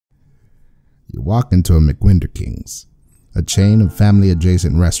You walk into a McWinder King's, a chain of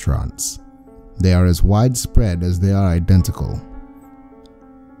family-adjacent restaurants. They are as widespread as they are identical.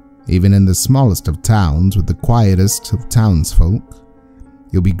 Even in the smallest of towns with the quietest of townsfolk,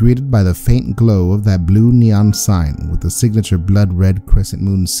 you'll be greeted by the faint glow of that blue neon sign with the signature blood-red crescent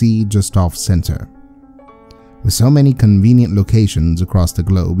moon C just off center. With so many convenient locations across the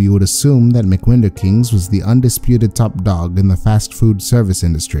globe, you would assume that McWinder King's was the undisputed top dog in the fast food service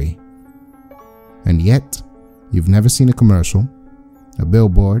industry. And yet, you've never seen a commercial, a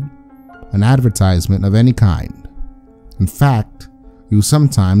billboard, an advertisement of any kind. In fact, you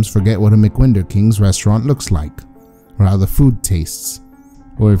sometimes forget what a McWinder King's restaurant looks like, or how the food tastes,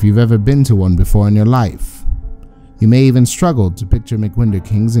 or if you've ever been to one before in your life. You may even struggle to picture McWinder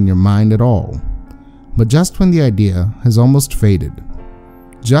King's in your mind at all. But just when the idea has almost faded,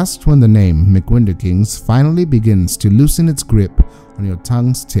 just when the name McWinder King's finally begins to loosen its grip on your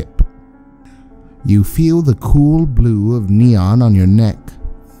tongue's tip, you feel the cool blue of neon on your neck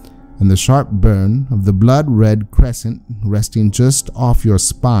and the sharp burn of the blood-red crescent resting just off your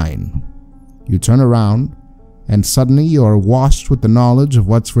spine. You turn around, and suddenly you are washed with the knowledge of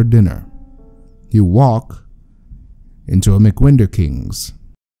what's for dinner. You walk into a McWinder King's.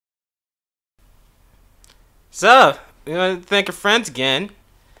 So, we want to thank our friends again.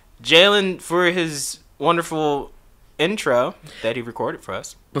 Jalen for his wonderful intro that he recorded for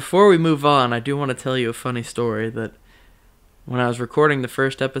us. Before we move on, I do want to tell you a funny story that when I was recording the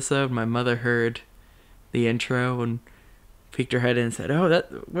first episode, my mother heard the intro and peeked her head in and said, "Oh,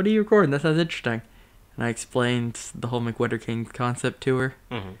 what are you recording? That sounds interesting." And I explained the whole McWinder King concept to her.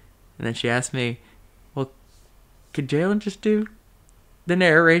 Mm-hmm. And then she asked me, "Well, could Jalen just do the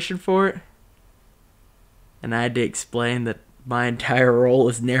narration for it?" And I had to explain that my entire role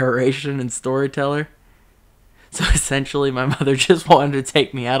is narration and storyteller. So essentially, my mother just wanted to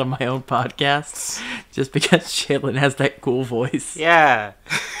take me out of my own podcast just because Jalen has that cool voice. Yeah.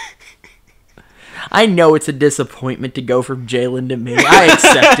 I know it's a disappointment to go from Jalen to me. I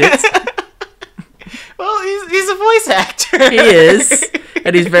accept it. Well, he's a voice actor. He is.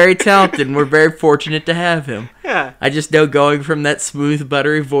 And he's very talented, and we're very fortunate to have him. Yeah. I just know going from that smooth,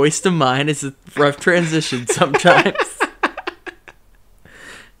 buttery voice to mine is a rough transition sometimes.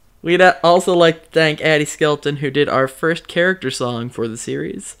 We'd also like to thank Addie Skelton, who did our first character song for the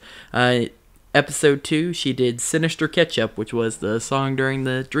series. Episode 2, she did Sinister Ketchup, which was the song during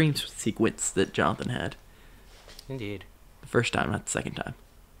the dream sequence that Jonathan had. Indeed. The first time, not the second time.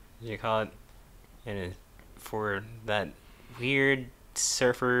 Did you call it for that weird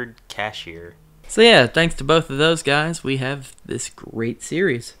surfer cashier? So yeah, thanks to both of those guys, we have this great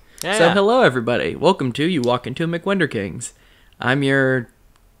series. Yeah. So hello everybody, welcome to You Walk Into McWinder King's. I'm your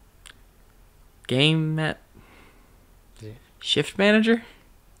shift manager?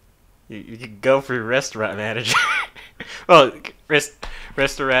 You could go for restaurant manager. Well,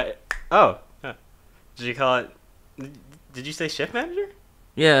 restaurant. Oh, did you call it? Did you say shift manager?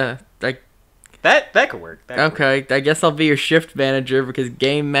 Yeah, that could work. Okay, I guess I'll be your shift manager because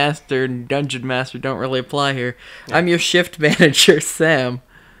game master and dungeon master don't really apply here. Yeah. I'm your shift manager, Sam.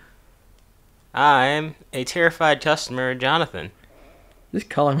 I'm a terrified customer, Jonathan. Just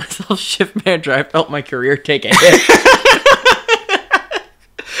calling myself shift manager, I felt my career take a hit.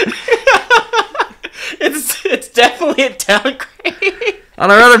 It's definitely a downgrade. On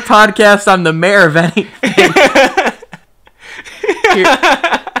our other podcast, I'm the mayor of anything.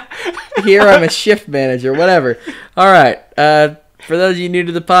 Here I'm a shift manager, whatever. All right, for those of you new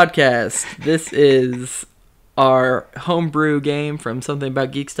to the podcast, this is our homebrew game from Something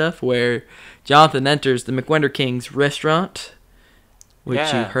About Geek Stuff, where Jonathan enters the McWinder King's restaurant,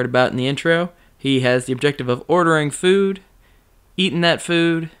 which you heard about in the intro. He has the objective of ordering food, eating that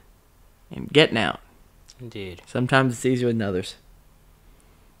food, and getting out. Indeed. Sometimes it's easier than others.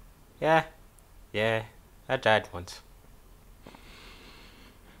 Yeah, I died once.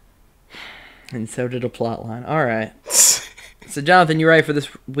 And so did a plot line. All right. So, Jonathan, you ready for this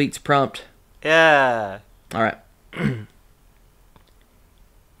week's prompt? Yeah. All right.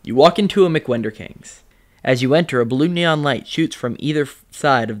 You walk into a McWinder King's. As you enter, a blue neon light shoots from either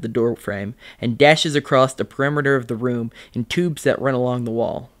side of the door frame and dashes across the perimeter of the room in tubes that run along the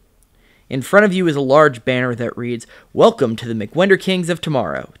wall. In front of you is a large banner that reads, "Welcome to the McWinder King's of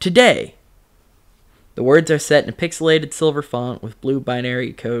tomorrow, today." The words are set in a pixelated silver font with blue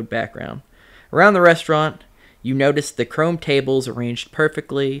binary code background. Around the restaurant, you notice the chrome tables arranged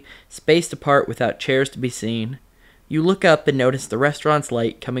perfectly, spaced apart without chairs to be seen. You look up and notice the restaurant's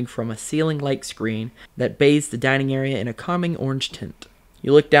light coming from a ceiling-like screen that bathes the dining area in a calming orange tint.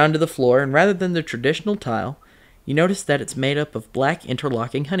 You look down to the floor, and rather than the traditional tile, you notice that it's made up of black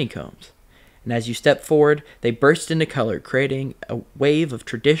interlocking honeycombs. And as you step forward, they burst into color, creating a wave of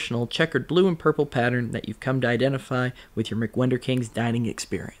traditional checkered blue and purple pattern that you've come to identify with your McWender King's dining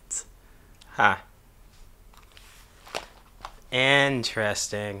experience. Huh.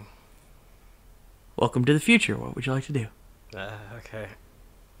 Interesting. Welcome to the future. What would you like to do? Okay.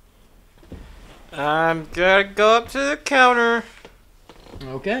 I'm gonna go up to the counter.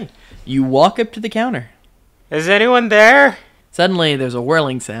 Okay. You walk up to the counter. Is anyone there? Suddenly, there's a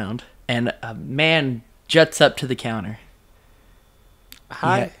whirling sound, and a man juts up to the counter.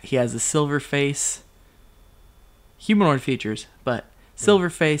 Hi. He has a silver face, humanoid features, but silver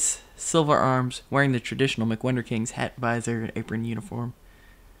face, silver arms, wearing the traditional McWender King's hat, visor, and apron uniform.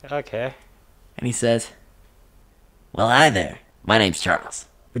 Okay. And he says, Well, hi there. My name's Charles,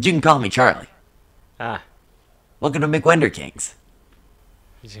 but you can call me Charlie. Ah. Welcome to McWender Kings.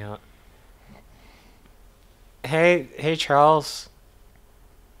 Yeah. Hey, Charles.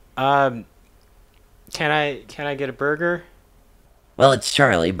 Can I get a burger? Well, it's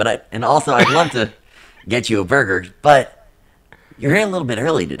Charlie, but I'd love to get you a burger, but you're here a little bit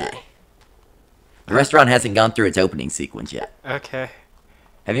early today. The restaurant hasn't gone through its opening sequence yet. Okay.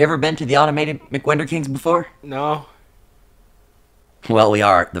 Have you ever been to the automated McWender Kings before? No. Well, we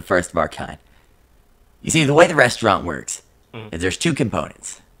are the first of our kind. You see, the way the restaurant works is there's two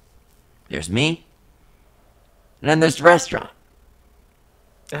components. There's me, and then there's the restaurant.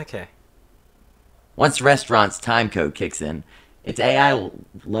 Okay. Once the restaurant's time code kicks in, its AI will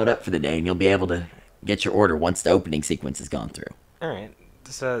load up for the day, and you'll be able to get your order once the opening sequence has gone through. All right.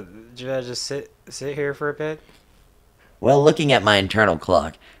 So, should I just sit here for a bit? Well, looking at my internal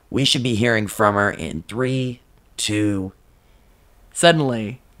clock, we should be hearing from her in 3, 2...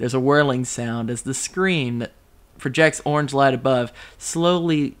 Suddenly, there's a whirling sound as the screen that projects orange light above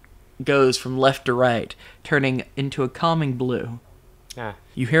slowly goes from left to right, turning into a calming blue. Ah.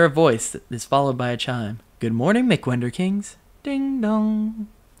 You hear a voice that is followed by a chime. Good morning, McWender Kings. Ding dong.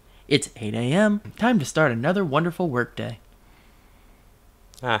 It's 8 a.m. Time to start another wonderful workday.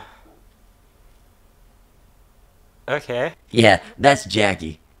 Ah. Okay. Yeah, that's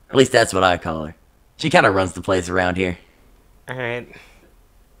Jackie. At least that's what I call her. She kind of runs the place around here. All right.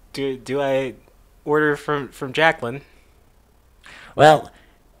 Do I order from Jacqueline? Well,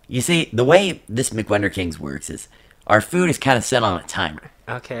 you see, the way this McWender Kings works is our food is kind of set on a timer.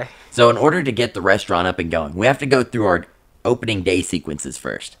 Okay. So in order to get the restaurant up and going, we have to go through our opening day sequences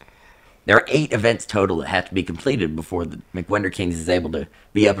first. There are 8 events total that have to be completed before the McWender Kings is able to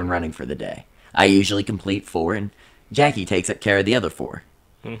be up and running for the day. I usually complete 4, and Jackie takes care of the other 4.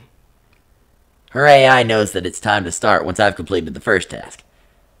 Her AI knows that it's time to start once I've completed the first task.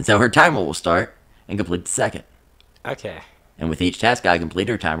 And so her timer will start and complete the second. Okay. And with each task I complete,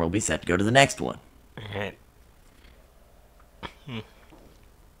 her timer will be set to go to the next one. All right.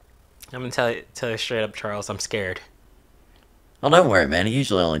 I'm gonna tell you straight up, Charles. I'm scared. Well, don't worry, man. It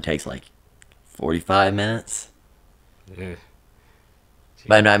usually only takes like 45 minutes. Ugh.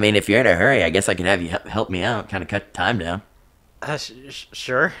 But I mean, if you're in a hurry, I guess I could have you help me out, kind of cut the time down.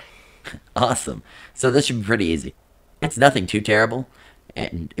 Sure. Awesome. So this should be pretty easy. It's nothing too terrible,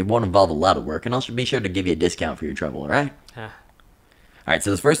 and it won't involve a lot of work, and I'll be sure to give you a discount for your trouble, alright? Alright, so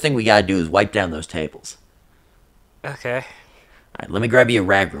the first thing we gotta do is wipe down those tables. Okay. Alright, let me grab you a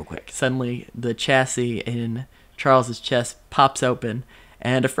rag real quick. Suddenly, the chassis in Charles's chest pops open,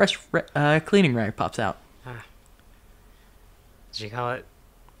 and a fresh cleaning rag pops out. Did you call it?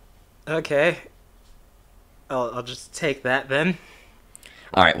 Okay. I'll just take that then.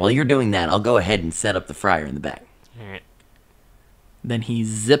 Alright, while you're doing that, I'll go ahead and set up the fryer in the back. All right. Then he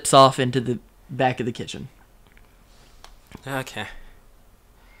zips off into the back of the kitchen. Okay.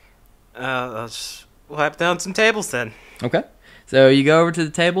 I'll just wipe down some tables then. Okay. So you go over to the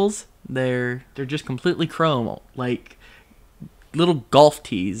tables. They're just completely chrome, like little golf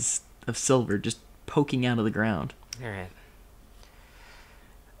tees of silver just poking out of the ground All right.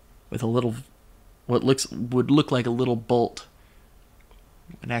 with a little, what would look like a little bolt,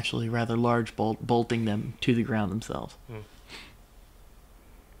 an actually rather large bolt, bolting them to the ground themselves.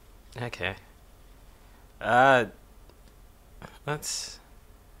 Okay. Let's.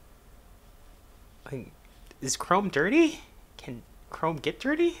 Like, is Chrome dirty? Can Chrome get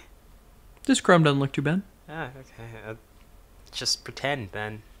dirty? This chrome doesn't look too bad. Ah, okay. Just pretend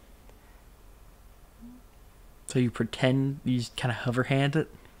then. So you pretend, you just kind of hover hand it.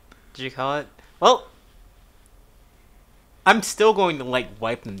 Did you call it? Well, I'm still going to like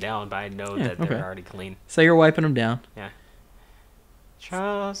wipe them down, but I know Yeah, that they're okay. already clean. So you're wiping them down. Yeah.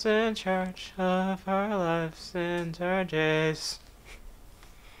 Charles in charge of our lives and our days.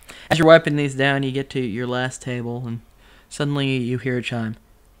 As you're wiping these down, you get to your last table, and suddenly you hear a chime.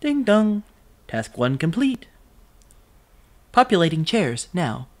 Ding dong, Task 1 complete. Populating chairs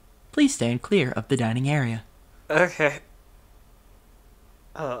now. Please stand clear of the dining area. Okay.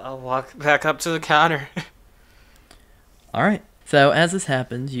 I'll walk back up to the counter. Alright, so as this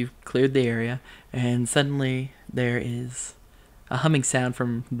happens, you've cleared the area, and suddenly there is a humming sound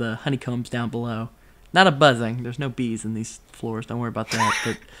from the honeycombs down below. Not a buzzing, there's no bees in these floors, don't worry about that,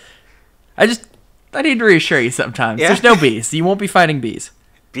 but I need to reassure you sometimes. Yeah. There's no bees, you won't be fighting bees.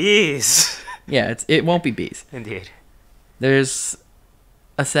 Bees. Yeah, it won't be bees. Indeed. There's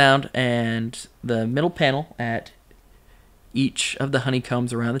a sound, and the middle panel at each of the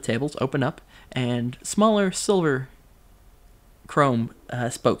honeycombs around the tables open up, and smaller silver chrome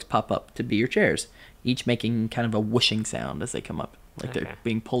spokes pop up to be your chairs, each making kind of a whooshing sound as they come up, like Okay. they're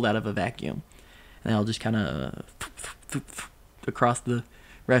being pulled out of a vacuum. And they'll just kind of across the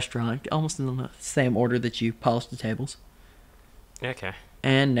restaurant, almost in the same order that you polished the tables. Okay.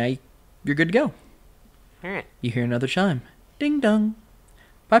 And now you're good to go. Alright. You hear another chime. Ding dong.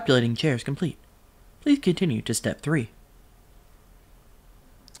 Populating chairs complete. Please continue to step 3.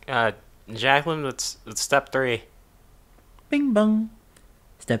 Jacqueline, let's step 3. Bing bong.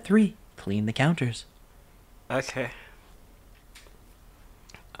 Step 3. Clean the counters. Okay.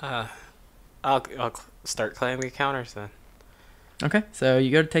 I'll start cleaning the counters then. Okay, so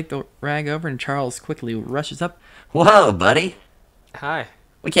you go to take the rag over, and Charles quickly rushes up. Whoa, buddy. Hi.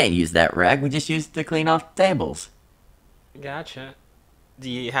 We can't use that rag. We just used it to clean off tables. Gotcha. Do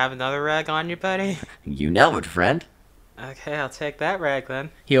you have another rag on you, buddy? You know it, friend. Okay, I'll take that rag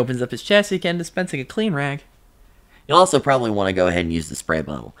then. He opens up his chest again, dispensing a clean rag. You'll also probably want to go ahead and use the spray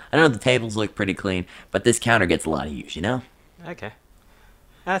bottle. I know the tables look pretty clean, but this counter gets a lot of use, you know? Okay.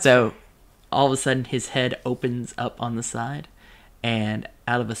 That's So, all of a sudden, his head opens up on the side, and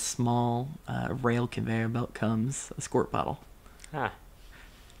out of a small rail conveyor belt comes a squirt bottle. Ah,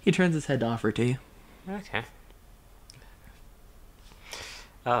 He turns his head to offer it to you. okay.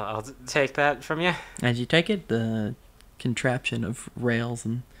 I'll take that from you. As you take it, the contraption of rails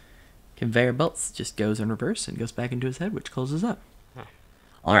and conveyor belts just goes in reverse and goes back into his head, which closes up.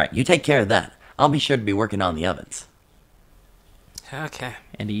 Alright, you take care of that. I'll be sure to be working on the ovens. Okay.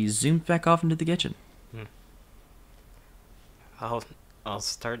 And he zooms back off into the kitchen. I'll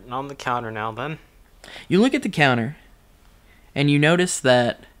start on the counter now then. You look at the counter, and you notice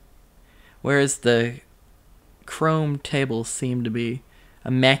that whereas the chrome tables seem to be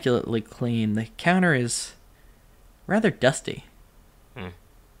immaculately clean, the counter is rather dusty.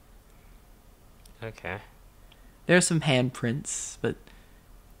 Okay. There's some handprints, but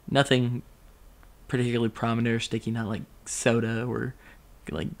nothing particularly prominent or sticky, not like soda or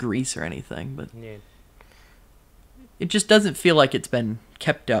like grease or anything, but Yeah. it just doesn't feel like it's been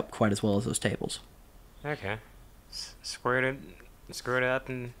kept up quite as well as those tables. Okay. Squirt it up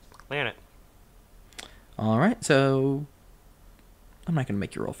and clean it. Alright, so I'm not going to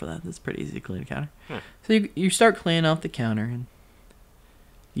make you roll for that. That's pretty easy to clean a counter. So you start cleaning off the counter, and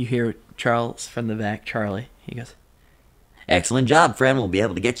you hear Charles from the back, Charlie. He goes, Excellent job, friend. We'll be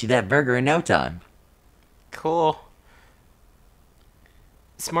able to get you that burger in no time. Cool.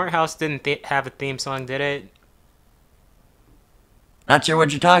 Smart House didn't have a theme song, did it? Not sure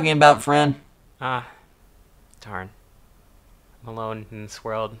what you're talking about, friend. Ah, darn. I'm alone in this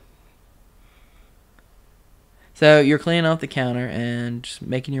world. so you're cleaning off the counter and just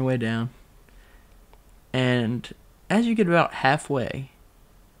making your way down. And as you get about halfway,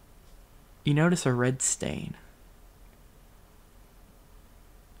 you notice a red stain.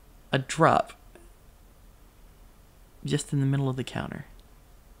 A drop just in the middle of the counter.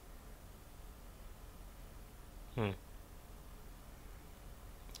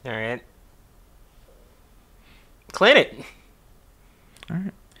 Alright. Clean it!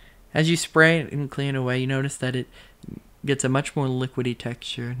 Alright. As you spray it and clean it away, you notice that it gets a much more liquidy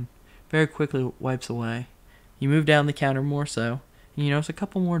texture and very quickly wipes away. You move down the counter more so, and you notice a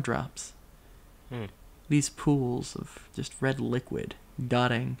couple more drops. These pools of just red liquid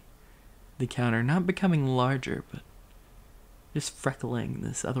dotting the counter, not becoming larger, but just freckling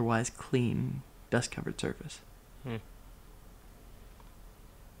this otherwise clean, dust-covered surface.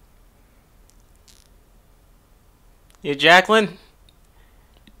 You, Jacqueline?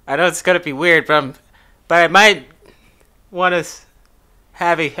 I know it's gonna be weird, but I might want to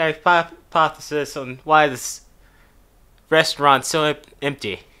have a hypothesis on why this restaurant's so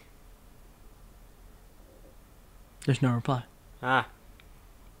empty. There's no reply. Ah.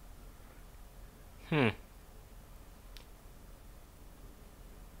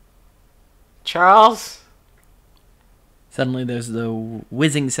 Charles? Suddenly there's the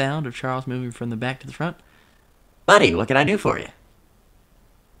whizzing sound of Charles moving from the back to the front. Buddy, what can I do for you?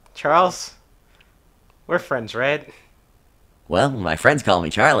 Charles? We're friends, right? Well, my friends call me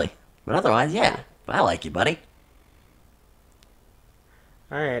Charlie. But otherwise, yeah. I like you, buddy.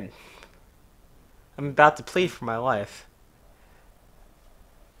 Alright. I'm about to plead for my life.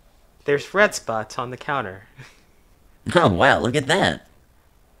 There's red spots on the counter. Oh, wow, look at that.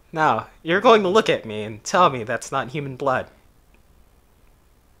 Now, you're going to look at me and tell me that's not human blood.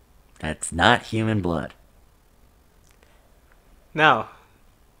 That's not human blood. Now,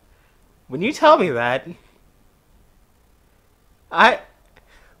 when you tell me that,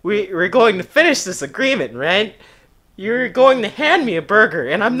 we're going to finish this agreement, right? You're going to hand me a burger,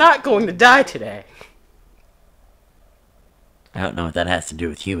 and I'm not going to die today. I don't know what that has to do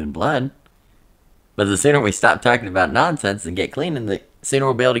with human blood. But the sooner we stop talking about nonsense and get cleaning, the sooner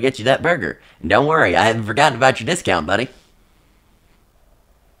we'll be able to get you that burger. And don't worry, I haven't forgotten about your discount, buddy.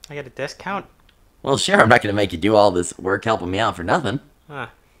 I get a discount? Well, sure, I'm not going to make you do all this work helping me out for nothing. Huh.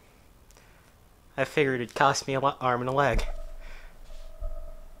 I figured it'd cost me an arm and a leg.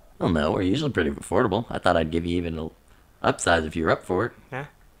 Well, no, we're usually pretty affordable. I thought I'd give you even a upsize if you're up for it. Yeah?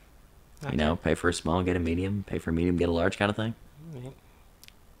 Okay. You know, pay for a small, get a medium, pay for a medium, get a large kind of thing.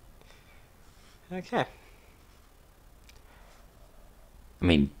 Okay. I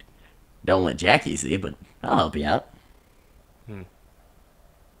mean, don't let Jackie see, but I'll help you out.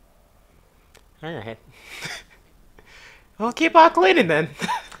 Alright. Well, keep on cleaning then.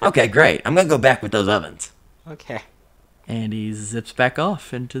 Okay, great. I'm going to go back with those ovens. Okay. And he zips back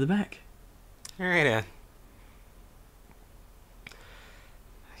off into the back. Alright then.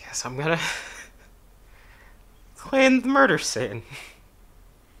 I guess I'm gonna clean the murder scene.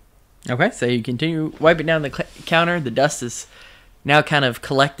 Okay, so you continue wiping down the counter. The dust is now kind of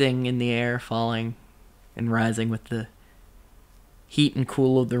collecting in the air, falling and rising with the heat and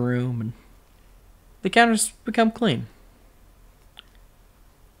cool of the room, and the counters become clean.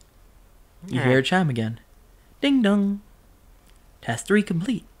 You hear a chime again. Ding dong. Task 3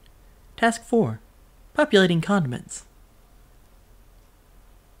 complete. Task 4. Populating condiments.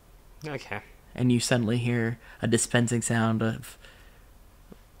 Okay. And you suddenly hear a dispensing sound of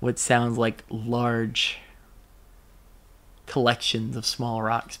what sounds like large collections of small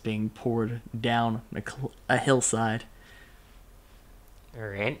rocks being poured down a hillside.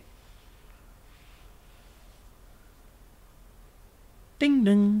 Alright. Ding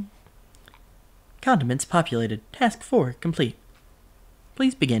dong. Condiments populated. Task 4 complete.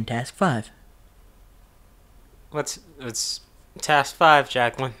 Please begin Task 5. What's task 5,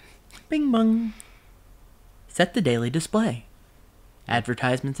 Jacqueline? Bing bong. Set the daily display.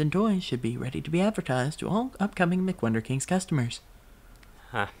 Advertisements and toys should be ready to be advertised to all upcoming McWender Kings customers.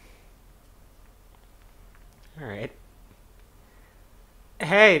 Huh. Alright.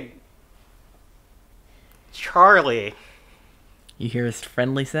 Hey, Charlie. You hear his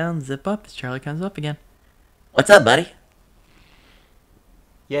friendly sound zip up as Charlie comes up again. What's up, buddy?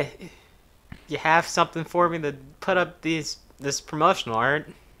 You have something for me to put up this promotional art?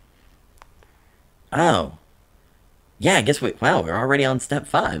 Oh. Yeah, I guess we're already on step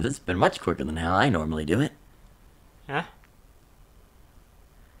 5. This has been much quicker than how I normally do it. Huh?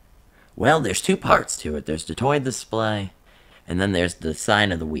 Well, there's 2 parts to it. There's the toy display, and then there's the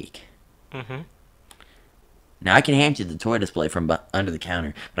sign of the week. Mm-hmm. Now, I can hand you the toy display from under the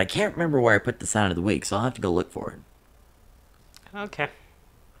counter, but I can't remember where I put the sign of the week, so I'll have to go look for it. Okay.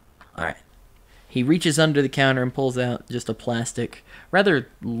 Alright. He reaches under the counter and pulls out just a plastic, rather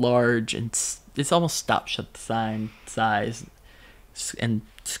large, and it's almost stop-shut sign size and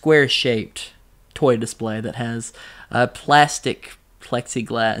square-shaped toy display that has a plastic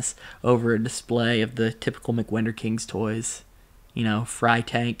plexiglass over a display of the typical McWender Kings toys. You know, fry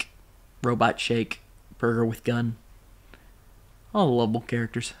tank, robot shake, burger with gun. All the lovable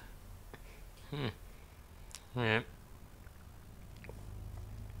characters. Alright.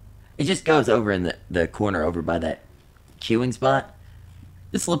 It just goes over in the corner over by that queuing spot.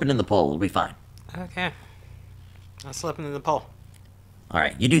 Just slip it in the pole. It'll be fine. Okay. I'll slip into the pole.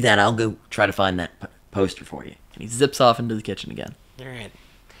 Alright, you do that. I'll go try to find that poster for you. And he zips off into the kitchen again. Alright.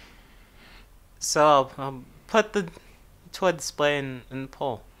 So, I'll put the toy display in the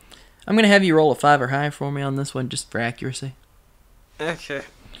pole. I'm going to have you roll a 5 or higher for me on this one, just for accuracy. Okay.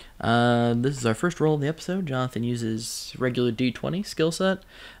 This is our first roll of the episode. Jonathan uses regular D20 skill set,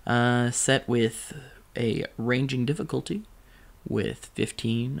 set with a ranging difficulty, with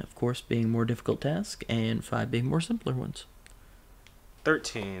 15, of course, being more difficult task, and 5 being more simpler ones.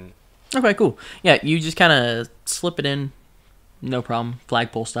 13. Okay, cool. Yeah, you just kind of slip it in, no problem,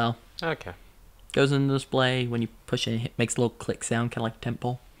 flagpole style. Okay. Goes in the display. When you push it, it makes a little click sound, kind of like a tent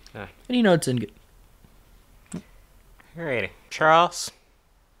pole. Yeah. And you know it's in good. Alrighty. Charles?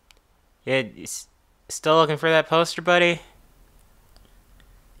 Yeah, Still looking for that poster, buddy?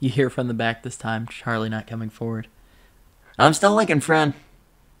 You hear from the back this time, Charlie not coming forward. I'm still looking, friend.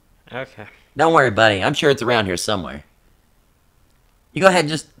 Okay. Don't worry, buddy. I'm sure it's around here somewhere. You go ahead and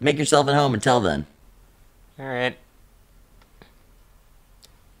just make yourself at home until then. Alright.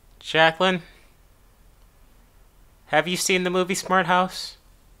 Jacqueline? Have you seen the movie Smart House?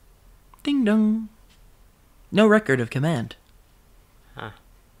 Ding dong. No record of command.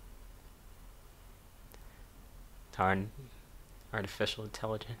 Darn. Artificial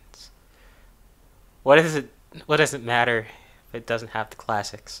intelligence. What does it matter if it doesn't have the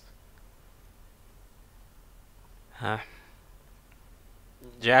classics?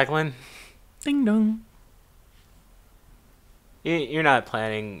 Jacqueline? Ding dong. You're not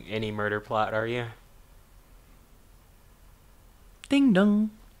planning any murder plot, are you? Ding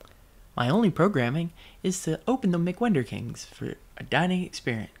dong. My only programming is to open the McWender Kings for a dining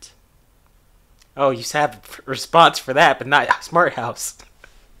experience. Oh, you have a response for that, but not Smart House.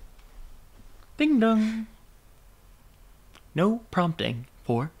 Ding dong. No prompting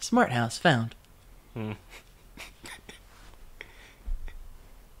for Smart House found.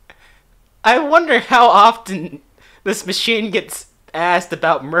 I wonder how often this machine gets asked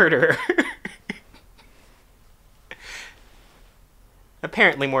about murder.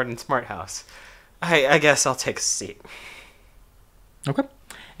 Apparently more than Smart House. I guess I'll take a seat. Okay.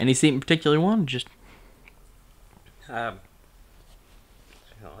 Any seat in particular you want? Just Let's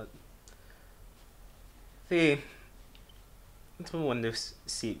move one new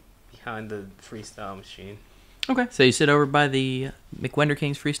seat behind the freestyle machine. okay. So you sit over by the McWender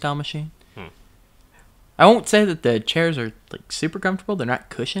Kings freestyle machine. I won't say that the chairs are like super comfortable. They're not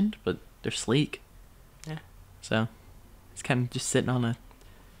cushioned, but they're sleek. Yeah. So it's kind of just sitting on a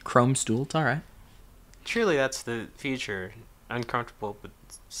chrome stool. It's all right. Truly, that's the future. Uncomfortable but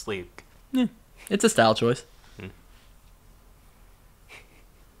sleek. Yeah, it's a style choice.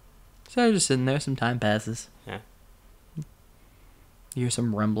 So you're just sitting there. Some time passes. Yeah. You hear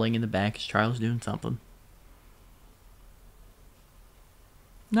some rumbling in the back as Charles doing something.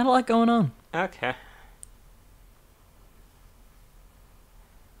 Not a lot going on. Okay.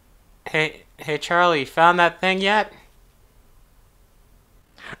 Hey, Charlie, you found that thing yet?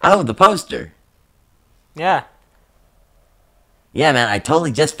 Oh, the poster. Yeah. Yeah, man, I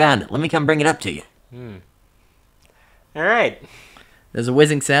totally just found it. Let me come bring it up to you. All right. There's a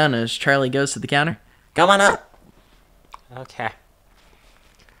whizzing sound as Charlie goes to the counter. Come on up. Okay.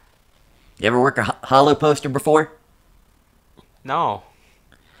 You ever work a hollow poster before? No.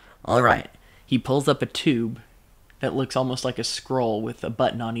 All right. He pulls up a tube that looks almost like a scroll with a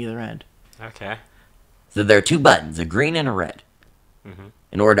button on either end. Okay. So there are two buttons, a green and a red.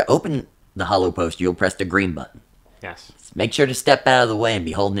 In order to open the hollow poster, you'll press the green button. Yes. Make sure to step out of the way and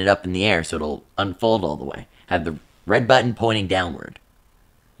be holding it up in the air so it'll unfold all the way. Have the red button pointing downward.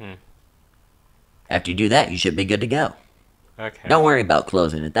 After you do that, you should be good to go. Okay. Don't worry about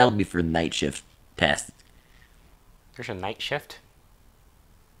closing it. That'll be for the night shift test. There's a night shift?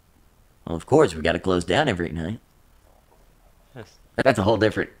 Well, of course, we got to close down every night. Yes. That's a whole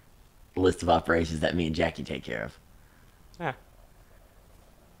different list of operations that me and Jackie take care of. Yeah.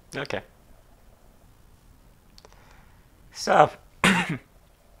 Okay. So, I'll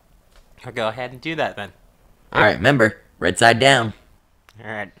go ahead and do that then. All right, remember, red side down.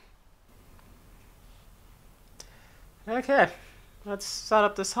 Alright. Okay. Let's set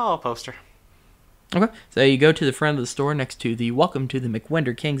up this hollow poster. Okay. So you go to the front of the store next to the Welcome to the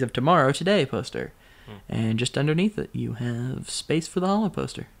McWender Kings of Tomorrow Today poster. And just underneath it, you have space for the hollow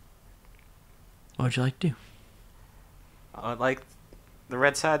poster. What would you like to do? I would like the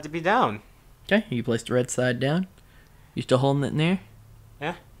red side to be down. Okay. You place the red side down. You still holding it in there?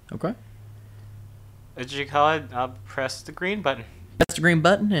 Yeah. Okay. What did you call it? I'll press the green button. Press the green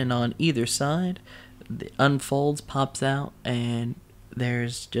button, and on either side, it unfolds, pops out, and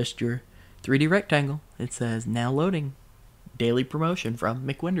there's just your 3D rectangle. It says, now loading. Daily promotion from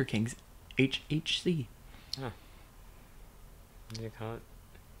McWender Kings HHC. What do you call it?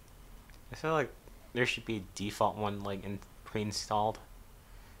 I feel like there should be a default one, like, pre-installed.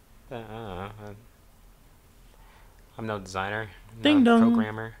 I don't know. I'm no designer. I'm Ding no dong.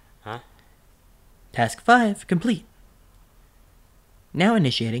 programmer. Huh? Task 5 complete. Now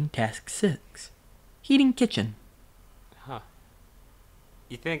initiating Task 6. Heating kitchen. Huh.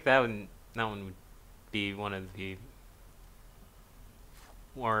 You think that one would be one of the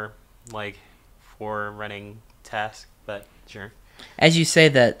more, like, running tasks, but sure. As you say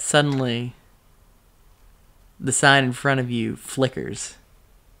that, suddenly the sign in front of you flickers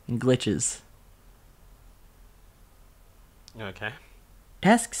and glitches. Okay.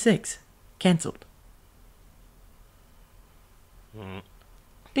 Task 6 cancelled.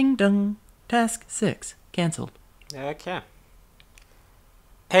 Ding dong. Task 6 canceled. Okay.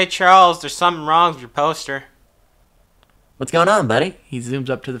 Hey, Charles, there's something wrong with your poster. What's going on, buddy? He zooms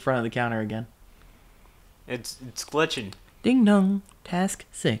up to the front of the counter again. It's glitching. Ding dong. Task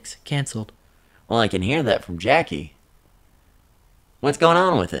 6 canceled. Well, I can hear that from Jackie. What's going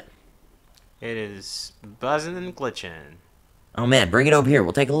on with it? It is buzzing and glitching. Oh man, bring it over here.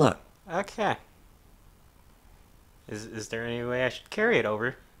 We'll take a look. Okay. Is there any way I should carry it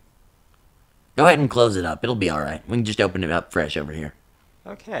over? Go ahead and close it up. It'll be alright. We can just open it up fresh over here.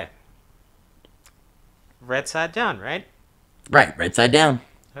 Okay. Red side down, right? Right side down.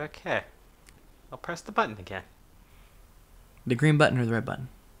 Okay. I'll press the button again. The green button or the red button?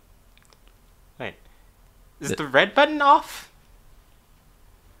 Wait. Is the red button off?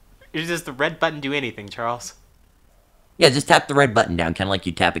 Or does the red button do anything, Charles? Yeah, just tap the red button down, kind of like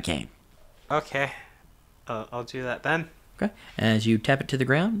you tap a cane. Okay. I'll do that then. Okay. As you tap it to the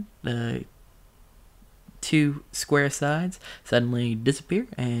ground, the 2 square sides suddenly disappear,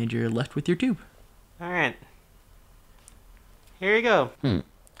 and you're left with your tube. Alright. Here you go.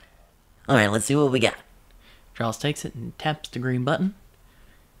 Alright, let's see what we got. Charles takes it and taps the green button,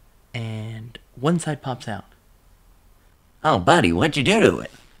 and one side pops out. Oh, buddy, what'd you do to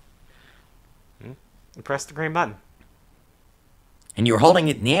it? Press the green button. And you were holding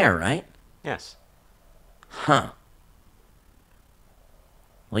it in the air, right? Yes. Huh.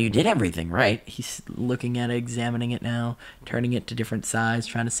 Well, you did everything right. He's looking at it, examining it now, turning it to different sides,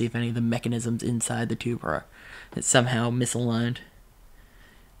 trying to see if any of the mechanisms inside the tube are somehow misaligned.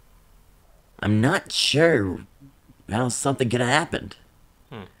 I'm not sure how something could have happened.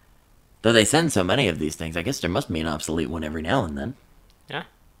 Though they send so many of these things, I guess there must be an obsolete one every now and then. Yeah.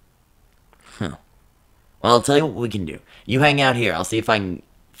 Huh. Well, I'll tell you what we can do. You hang out here. I'll see if I can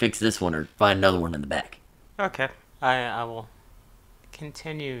fix this one or find another one in the back. Okay. I will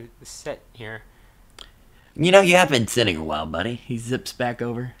continue the set here. You know, you have been sitting a while, buddy. He zips back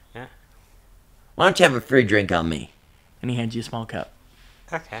over, Yeah. Why don't you have a free drink on me? and he hands you a small cup.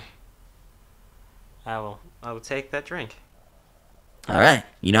 Okay. I will take that drink. Alright,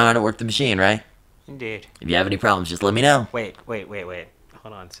 you know how to work the machine, right? Indeed. If you have any problems, just let me know. Wait.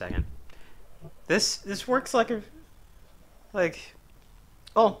 Hold on a second. This works like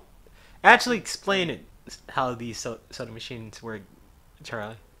oh, actually explain it how these soda machines work,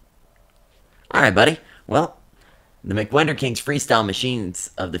 Charlie. Alright, buddy. Well, the McWender Kings freestyle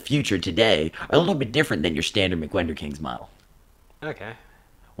machines of the future today are a little bit different than your standard McWender Kings model. Okay.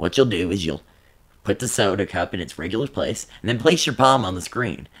 What you'll do is you'll put the soda cup in its regular place, and then place your palm on the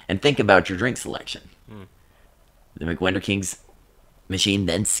screen, and think about your drink selection. The McWender Kings machine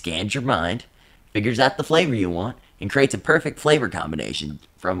then scans your mind, figures out the flavor you want, and creates a perfect flavor combination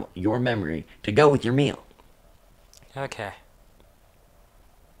from your memory to go with your meal. Okay.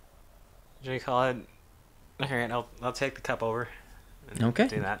 What do you call it? Alright, I'll take the cup over. And Okay.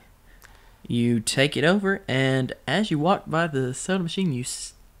 Do that. You take it over, and as you walk by the soda machine, you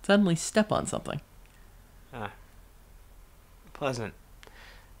suddenly step on something. Pleasant.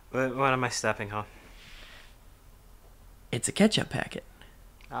 What am I stepping on? It's a ketchup packet.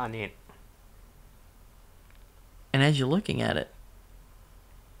 Ah, neat. And as you're looking at it,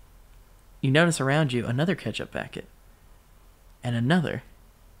 you notice around you another ketchup packet. And another.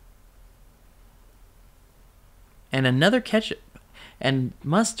 And another ketchup. And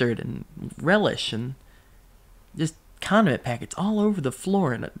mustard and relish and just condiment packets all over the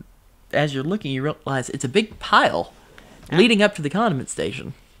floor. And as you're looking, you realize it's a big pile leading up to the condiment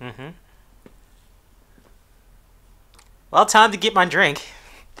station. Well, time to get my drink.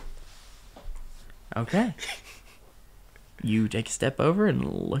 Okay. You take a step over and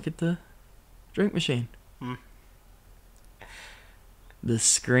look at the drink machine. The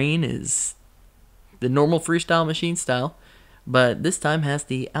screen is the normal freestyle machine style, but this time has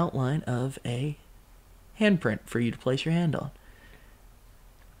the outline of a handprint for you to place your hand on.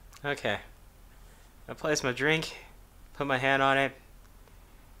 Okay. I place my drink, put my hand on it,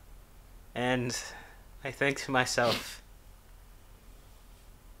 and I think to myself,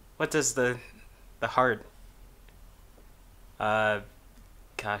 what does the heart,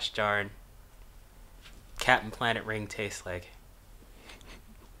 gosh darn, Captain Planet ring taste like?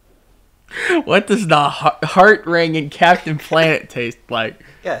 What does the heart ring in Captain Planet taste like?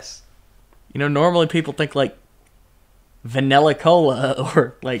 Yes. You know, normally people think like vanilla cola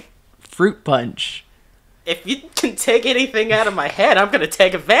or like fruit punch. If you can take anything out of my head, I'm gonna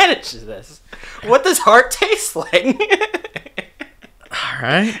take advantage of this. What does heart taste like? All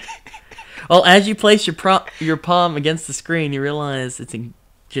right. Well, as you place your palm against the screen, you realize it's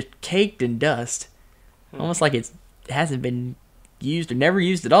just caked in dust, almost like it hasn't been used or never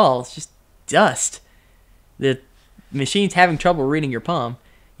used at all. It's just dust. The machine's having trouble reading your palm.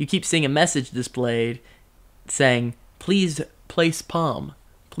 You keep seeing a message displayed saying, please place palm.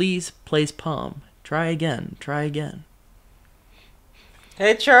 Please place palm. Try again. Try again.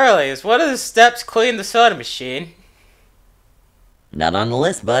 Hey, Charlie, is one of the steps clean the soda machine? Not on the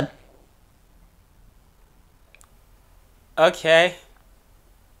list, bud. Okay.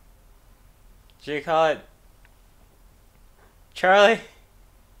 Do you call it... Charlie?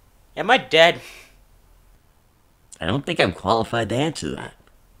 Am I dead? I don't think I'm qualified to answer that.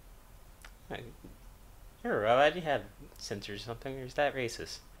 You're a robot. You have sensors or something, or is that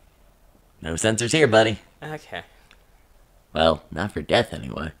racist? No sensors here, buddy. Okay. Well, not for death,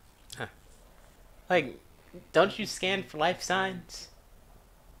 anyway. Like, don't you scan for life signs?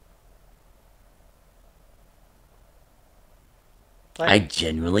 I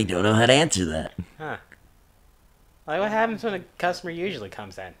genuinely don't know how to answer that. Huh. Like, what happens when a customer usually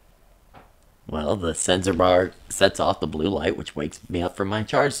comes in? Well, the sensor bar sets off the blue light, which wakes me up from my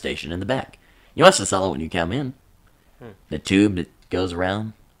charge station in the back. You must have saw it when you come in. The tube that goes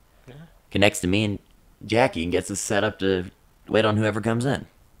around connects to me and Jackie and gets us set up to wait on whoever comes in.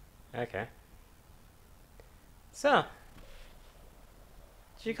 Okay. So,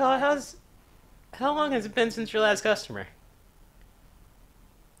 did you call it? How long has it been since your last customer?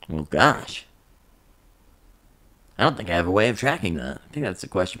 Well, gosh. I don't think I have a way of tracking that. I think that's a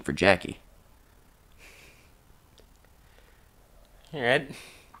question for Jackie. Alright.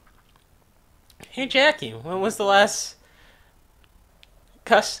 Hey, Jackie, when was the last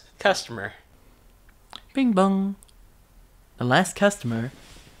customer? Bing bong. The last customer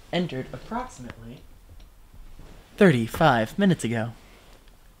entered approximately 35 minutes ago.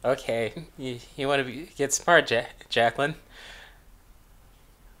 Okay, you want to get smart, Jacqueline.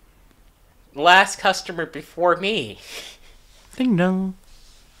 Last customer before me. Ding dong.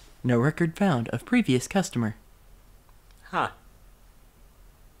 No record found of previous customer. Huh.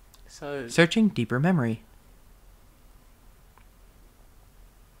 So, Searching deeper memory.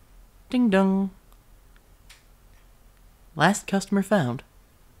 Ding dong. Last customer found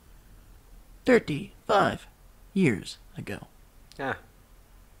 35 years ago. I'm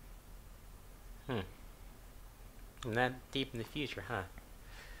that deep in the future, huh?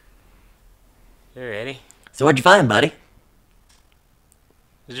 You ready? So what'd you find, buddy?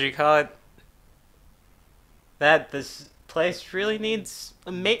 Did you call it that this place really needs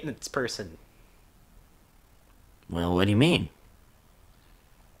a maintenance person? Well, what do you mean?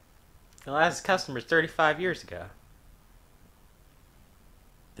 The last customer's 35 years ago.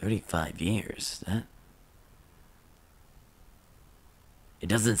 35 years? It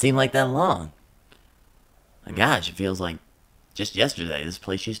doesn't seem like that long. My gosh, it feels like just yesterday this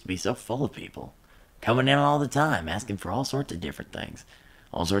place used to be so full of people. Coming in all the time, asking for all sorts of different things.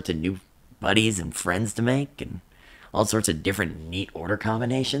 All sorts of new buddies and friends to make, and all sorts of different neat order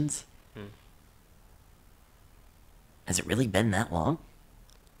combinations. Has it really been that long?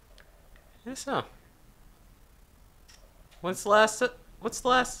 Yes, so. What's the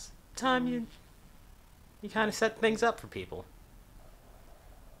last time you kind of set things up for people?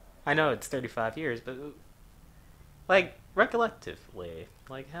 I know it's 35 years, but like recollectively,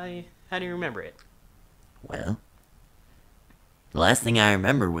 like how do you remember it? Well, the last thing I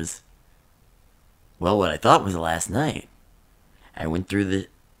remember was, well, what I thought was the last night. I went through the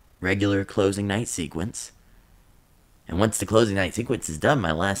regular closing night sequence, and once the closing night sequence is done,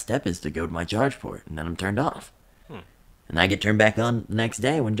 my last step is to go to my charge port, and then I'm turned off. And I get turned back on the next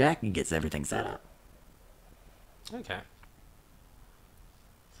day when Jackie gets everything set up. Okay.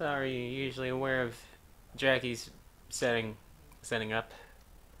 So are you usually aware of Jackie's setting up?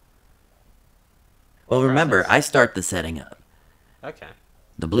 Well, remember, process? I start the setting up. Okay.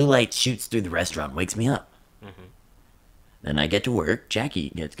 The blue light shoots through the restaurant, wakes me up. Then I get to work,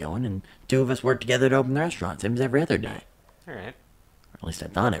 Jackie gets going, and two of us work together to open the restaurant, same as every other day. Alright. Or at least I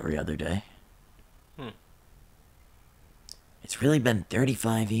thought every other day. It's really been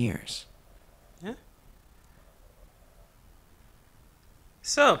 35 years. Yeah.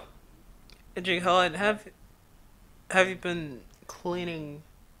 So, Jake Holland, have you been cleaning?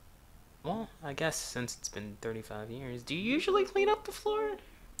 Well, I guess since it's been 35 years, do you usually clean up the floor,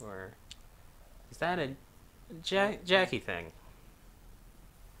 or is that a Jackie thing?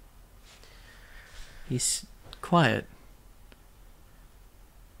 He's quiet.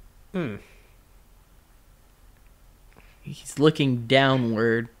 He's looking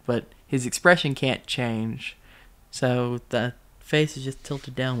downward, but his expression can't change. So the face is just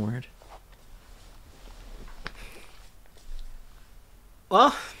tilted downward.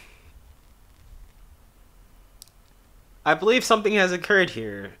 Well, I believe something has occurred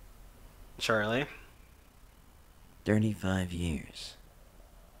here, Charlie. 35 years.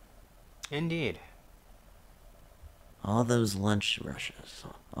 Indeed. All those lunch rushes.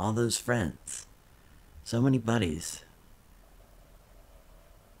 All those friends. So many buddies.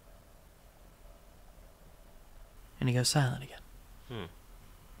 And he goes silent again.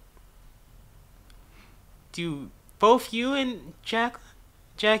 Do both you and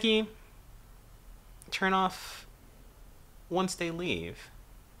Jackie turn off once they leave?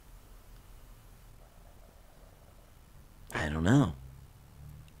 I don't know.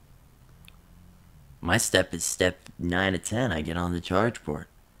 My step is step 9 to 10. I get on the charge port.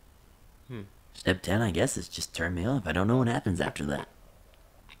 Step 10, I guess, is just turn me off. I don't know what happens after that.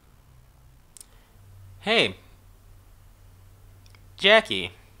 Hey,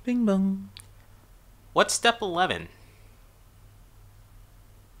 Jackie, Bing bong. what's step 11?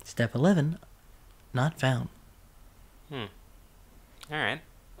 Step 11. Not found. Alright.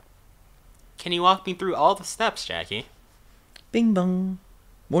 Can you walk me through all the steps, Jackie? Bing bong.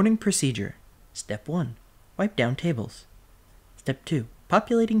 Morning procedure. Step 1. Wipe down tables. Step 2.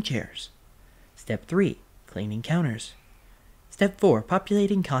 Populating chairs. Step 3. Cleaning counters. Step 4.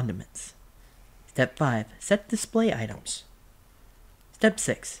 Populating condiments. Step 5. Set display items. Step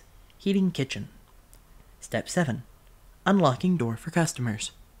 6. Heating kitchen. Step 7. Unlocking door for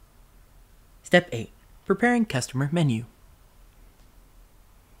customers. Step 8. Preparing customer menu.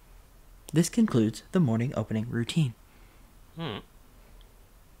 This concludes the morning opening routine.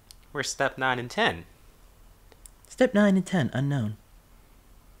 Where's step 9 and 10? Step 9 and 10 unknown.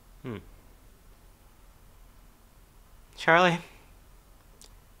 Charlie,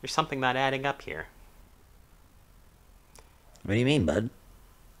 there's something not adding up here. What do you mean, bud?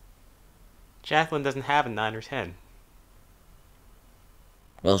 Jacqueline doesn't have a 9 or 10.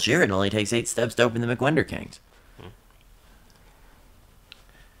 Well, sure, it only takes 8 steps to open the McWender Kings.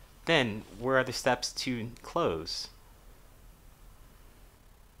 Then, where are the steps to close?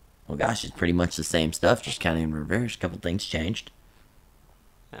 Well, gosh, it's pretty much the same stuff, just kind of in reverse. A couple things changed.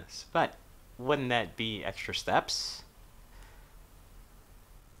 Yes, but wouldn't that be extra steps?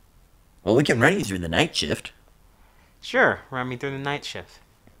 Well, we can run you through the night shift. Sure, run me through the night shift.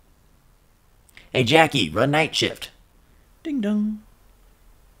 Hey, Jackie, run night shift. Ding dong.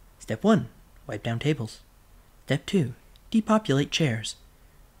 Step 1. Wipe down tables. Step 2. Depopulate chairs.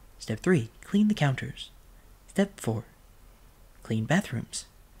 Step 3. Clean the counters. Step 4. Clean bathrooms.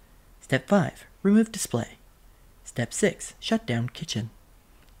 Step 5. Remove display. Step 6. Shut down kitchen.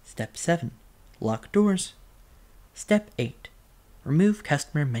 Step 7. Lock doors. Step 8. Remove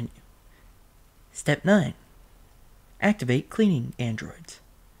customer menu. Step 9. Activate cleaning androids.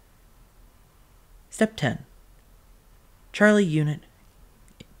 Step 10. Charlie unit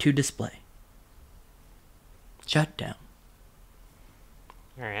to display. Shut down.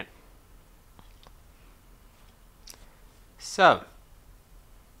 Alright. So,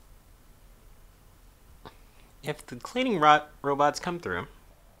 if the cleaning robots come through,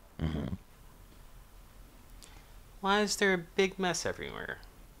 why is there a big mess everywhere?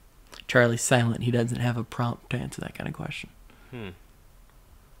 Charlie's silent. He doesn't have a prompt to answer that kind of question.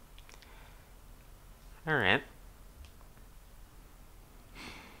 Alright.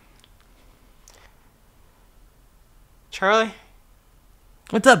 Charlie,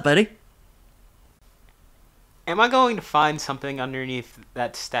 What's up, buddy? am I going to find something underneath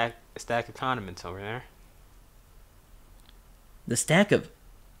that stack of condiments over there? The stack of...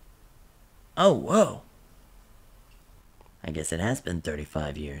 Oh, whoa. I guess it has been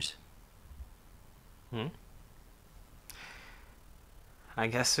 35 years. I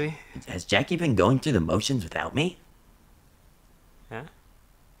guess we... Has Jackie been going through the motions without me? Yeah.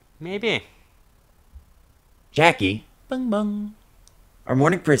 Maybe. Jackie, Bung bung. our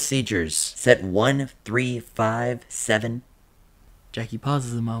morning procedures set 1, 3, 5, 7. Jackie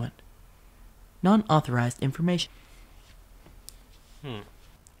pauses a moment. Non-authorized information.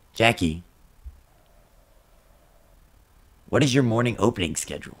 Jackie, what is your morning opening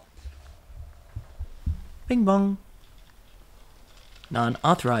schedule? Bing bong.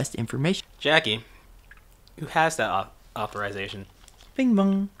 Non-authorized information. Jackie, who has that authorization? Bing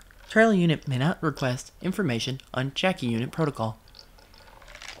bong. Charlie unit may not request information on Jackie unit protocol.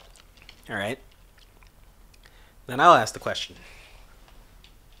 Alright. Then I'll ask the question.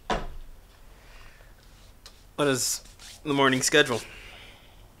 What is the morning schedule?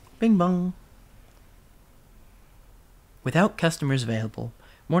 Bing bong. Without customers available,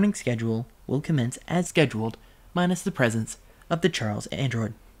 morning schedule will commence as scheduled, minus the presence of the Charles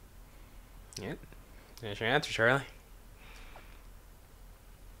android. Yep. There's your answer, Charlie.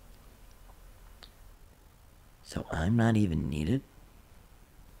 So I'm not even needed?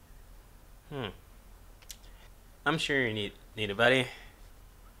 I'm sure you need a buddy.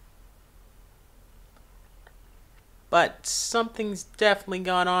 But something's definitely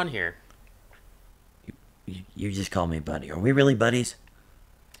gone on here. You just call me buddy. Are we really buddies?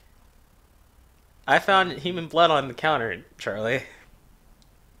 I found human blood on the counter, Charlie.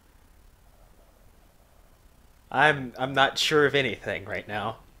 I'm not sure of anything right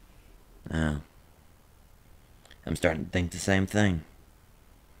now. No. I'm starting to think the same thing.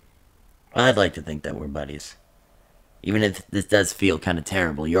 I'd like to think that we're buddies. Even if this does feel kind of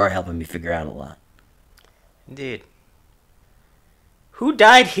terrible, you are helping me figure out a lot. Indeed. Who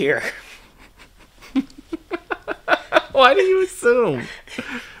died here? Why do you assume?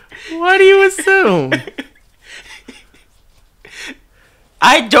 Why do you assume?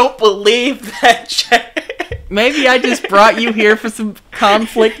 I don't believe that. Maybe I just brought you here for some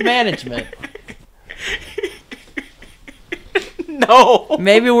conflict management. No.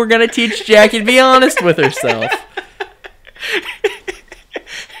 Maybe we're gonna teach Jackie to be honest with herself.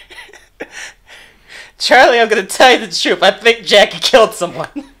 Charlie, I'm gonna tell you the truth. I think Jackie killed someone.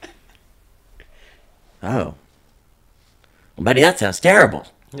 Oh. Well, buddy, that sounds terrible.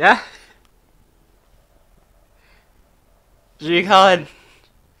 Yeah? What do you call it?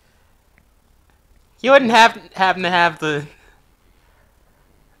 You wouldn't happen to have the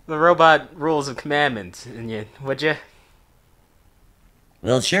robot rules of commandments in you, would you?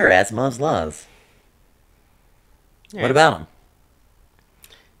 Well, sure, Asimov's laws. Yeah. What about them?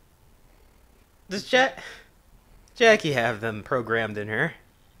 Does Jackie have them programmed in her?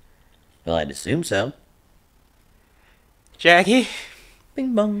 Well, I'd assume so. Jackie?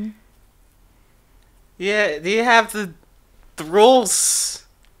 Bing bong. Yeah, do you have the rules?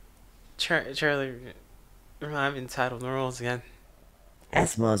 Charlie, I'm entitled to the rules again.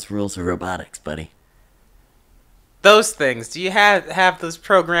 Asimov's rules of robotics, buddy. Those things, do you have those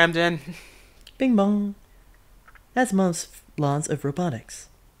programmed in? Bing bong. Asimov's laws of robotics.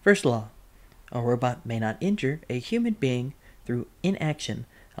 First law. A robot may not injure a human being through inaction,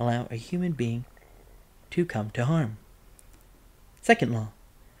 allow a human being to come to harm. Second law.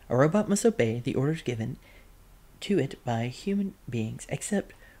 A robot must obey the orders given to it by human beings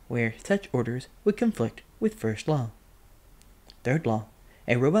except where such orders would conflict with first law. Third law.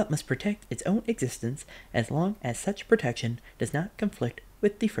 A robot must protect its own existence as long as such protection does not conflict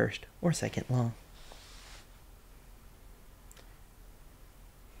with the first or second law.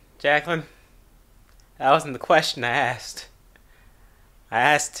 Jacqueline, that wasn't the question I asked. I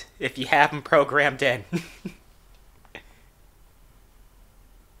asked if you have them programmed in.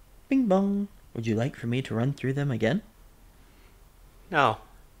 Bing bong. Would you like for me to run through them again? No.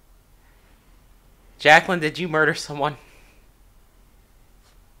 Jacqueline, did you murder someone?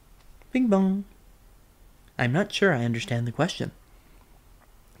 Bing bong. I'm not sure I understand the question.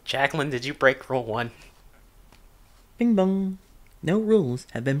 Jacqueline, did you break Rule 1? Bing bong. No rules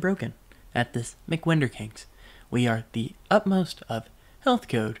have been broken at this McWinderkings. We are the utmost of health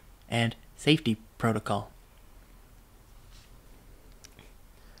code and safety protocol.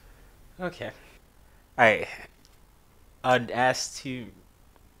 Okay. I'd asked to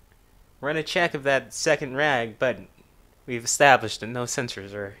run a check of that second rag, but we've established that no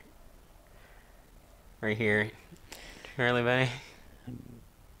sensors are right here. Really, buddy?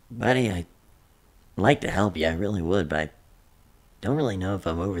 Buddy, I'd like to help you. I really would, but I don't really know if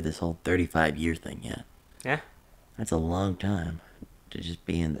I'm over this whole 35-year thing yet. Yeah? That's a long time to just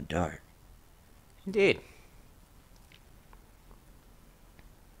be in the dark. Indeed.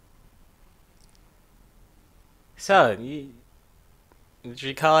 So, what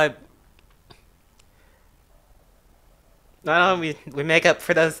you call it? Not only we make up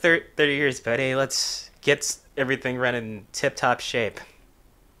for those 30 years, buddy, let's get everything running tip-top shape.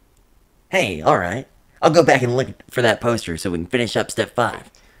 Hey, alright. I'll go back and look for that poster so we can finish up step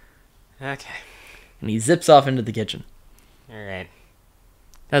 5. Okay. And he zips off into the kitchen. Alright.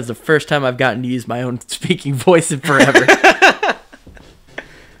 That's the first time I've gotten to use my own speaking voice in forever.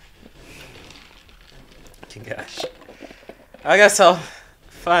 Gosh. I guess I'll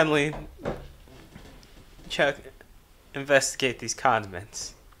finally investigate these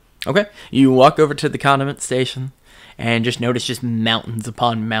condiments. Okay, you walk over to the condiment station and just notice just mountains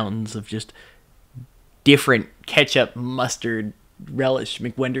upon mountains of just different ketchup, mustard, relish,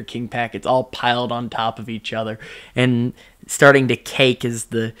 McWender King packets all piled on top of each other and starting to cake as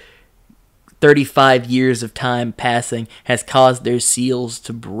the 35 years of time passing has caused their seals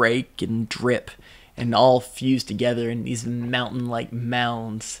to break and drip and all fused together in these mountain-like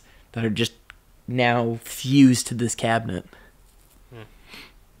mounds that are just now fused to this cabinet.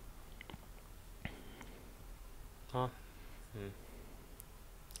 Huh?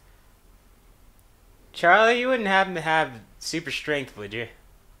 Charlie, you wouldn't happen to have super strength, would you?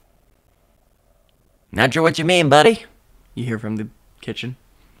 Not sure what you mean, buddy. You hear from the kitchen.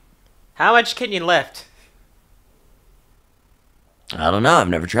 How much can you lift? I don't know. I've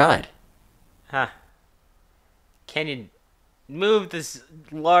never tried. Huh. Can you move this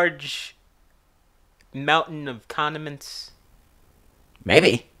large mountain of condiments?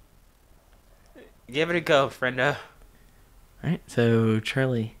 Maybe. Give it a go, friendo. Alright, so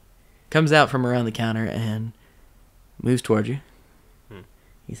Charlie comes out from around the counter and moves toward you.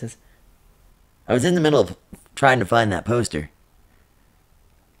 He says, I was in the middle of trying to find that poster.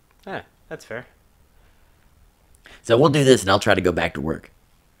 Ah, that's fair. So we'll do this and I'll try to go back to work.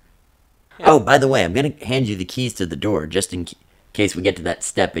 Yeah. Oh, by the way, I'm going to hand you the keys to the door just in case we get to that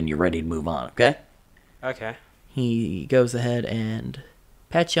step and you're ready to move on, okay? Okay. he goes ahead and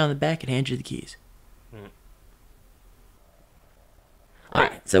pats you on the back and hands you the keys.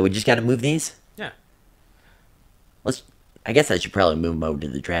 Alright, so we just got to move these? Yeah. I guess I should probably move them over to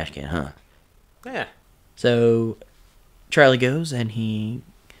the trash can, huh? Yeah. So Charlie goes and he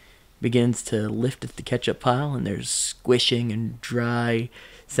begins to lift at the ketchup pile, and there's squishing and dry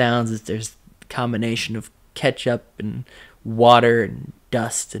sounds as there's a combination of ketchup and water and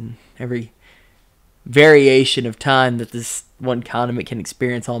dust and every variation of time that this one condiment can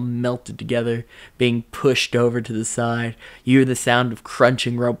experience all melted together, being pushed over to the side. You hear the sound of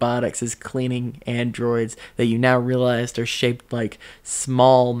crunching robotics as cleaning androids that you now realized are shaped like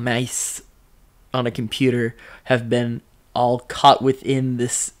small mice on a computer have been all caught within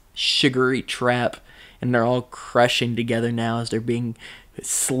this sugary trap, and they're all crushing together now as they're being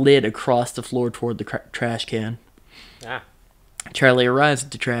slid across the floor toward the trash can. Ah. Charlie arrives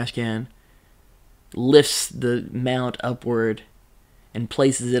at the trash can, lifts the mount upward, and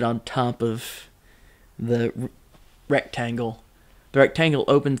places it on top of the rectangle. The rectangle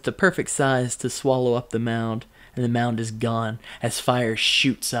opens to perfect size to swallow up the mound, and the mound is gone as fire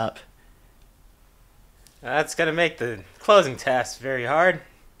shoots up. That's gonna make the closing task very hard.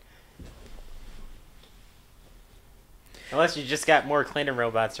 Unless you just got more cleaning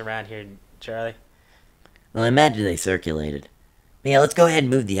robots around here, Charlie. Well, I imagine they circulated. But yeah, let's go ahead and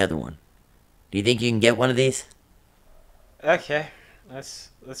move the other one. Do you think you can get one of these? Okay, let's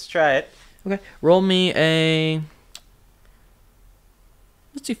try it. Okay, roll me a...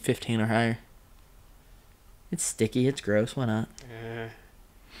 Let's do 15 or higher. It's sticky, it's gross, why not?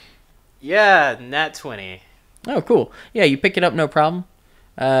 Yeah, nat 20. Oh, cool. Yeah, you pick it up, no problem.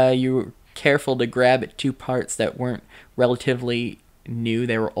 You were careful to grab at two parts that weren't relatively new.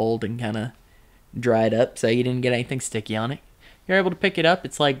 They were old and kind of dried up, so you didn't get anything sticky on it. You're able to pick it up.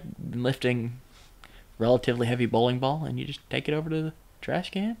 It's like lifting relatively heavy bowling ball, and you just take it over to the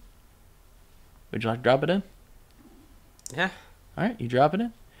trash can. Would you like to drop it in? Yeah. All right, you drop it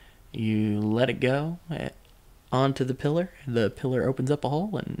in. You let it go onto the pillar. The pillar opens up a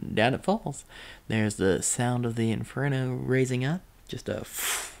hole, and down it falls. There's the sound of the inferno raising up. Just a...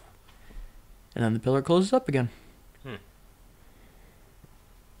 And then the pillar closes up again.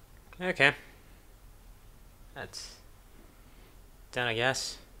 Okay. That's done, I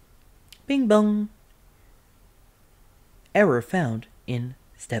guess. Bing bong. Error found in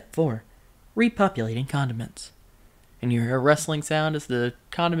step 4. Repopulating condiments. And you hear a rustling sound as the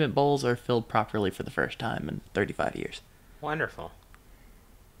condiment bowls are filled properly for the first time in 35 years. Wonderful.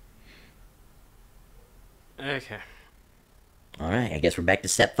 Okay. Alright, I guess we're back to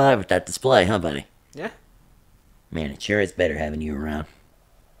step 5 with that display, huh, buddy? Yeah. Man, it sure is better having you around.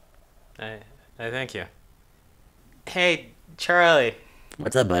 I thank you. Hey, Charlie.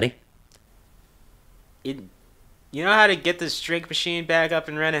 What's up, buddy? You know how to get this drink machine back up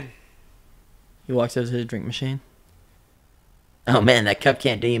and running? He walks over to his drink machine. Oh man, that cup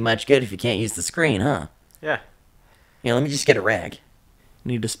can't do you much good if you can't use the screen, huh? Yeah. Yeah, let me just get a rag.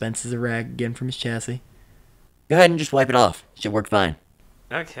 And he dispenses a rag again from his chassis. Go ahead and just wipe it off. Should work fine.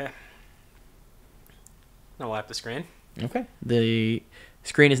 Okay. I'll wipe the screen. Okay. The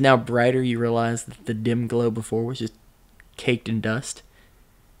screen is now brighter. You realize that the dim glow before was just caked in dust.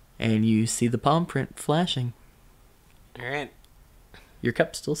 And you see the palm print flashing. Alright. Your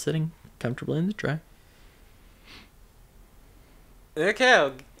cup's still sitting comfortably in the tray.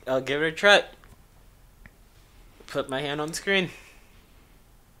 Okay, I'll give it a try. Put my hand on the screen.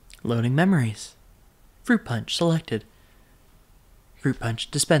 Loading memories. Fruit punch selected. Fruit punch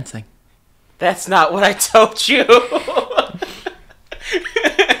dispensing. That's not what I told you.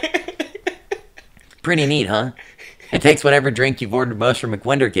 Pretty neat, huh? It takes whatever drink you've ordered most from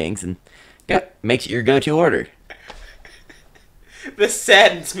McWender Kings and makes it your go-to order. This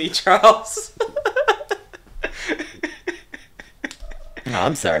saddens me, Charles. Oh,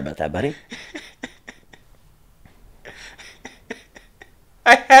 I'm sorry about that, buddy.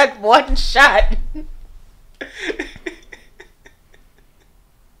 I had one shot.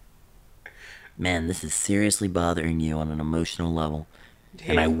 Man, this is seriously bothering you on an emotional level.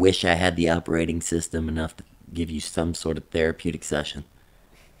 And I wish I had the operating system enough to give you some sort of therapeutic session.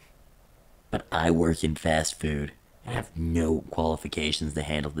 But I work in fast food and have no qualifications to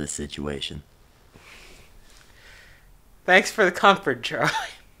handle this situation. Thanks for the comfort, Charlie.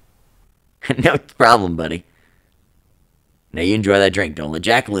 No problem, buddy. Now you enjoy that drink. Don't let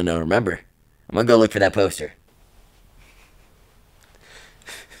Jacqueline know, remember? I'm gonna go look for that poster.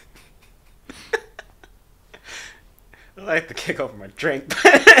 I like to kick over my drink.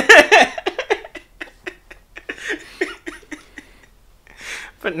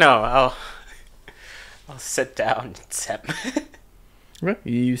 But no, I'll sit down and sip. Right.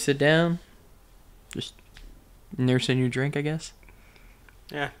 You sit down, just nursing your drink, I guess.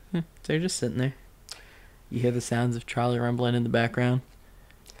 Yeah. So you're just sitting there. You hear the sounds of Charlie rumbling in the background.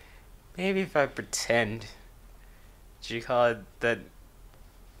 Maybe if I pretend, do you call it that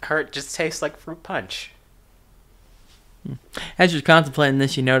hurt just tastes like fruit punch? As you're contemplating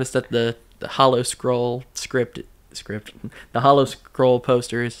this, you notice that the hollow scroll the hollow scroll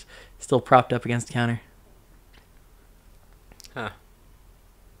poster is still propped up against the counter. Huh.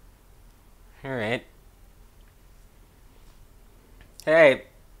 Alright. Hey,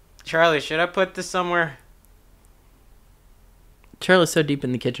 Charlie, should I put this somewhere? Charlie's so deep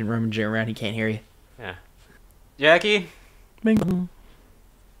in the kitchen rummaging around he can't hear you. Yeah. Jackie, Bing bong.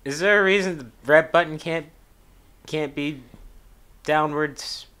 is there a reason the red button can't be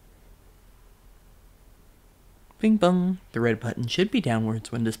downwards? Bing bong. The red button should be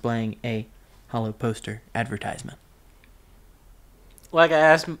downwards when displaying a hollow poster advertisement. Like I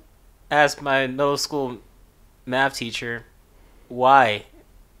asked my middle school math teacher, why?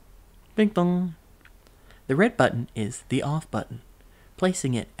 Bing bong. The red button is the off button.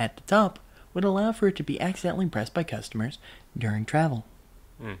 Placing it at the top would allow for it to be accidentally pressed by customers during travel.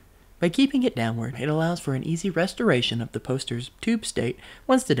 By keeping it downward, it allows for an easy restoration of the poster's tube state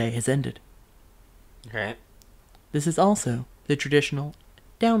once the day has ended. Right. This is also the traditional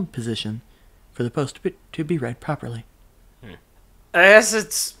down position for the poster to be read properly. I guess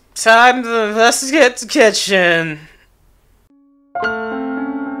it's time to investigate the kitchen.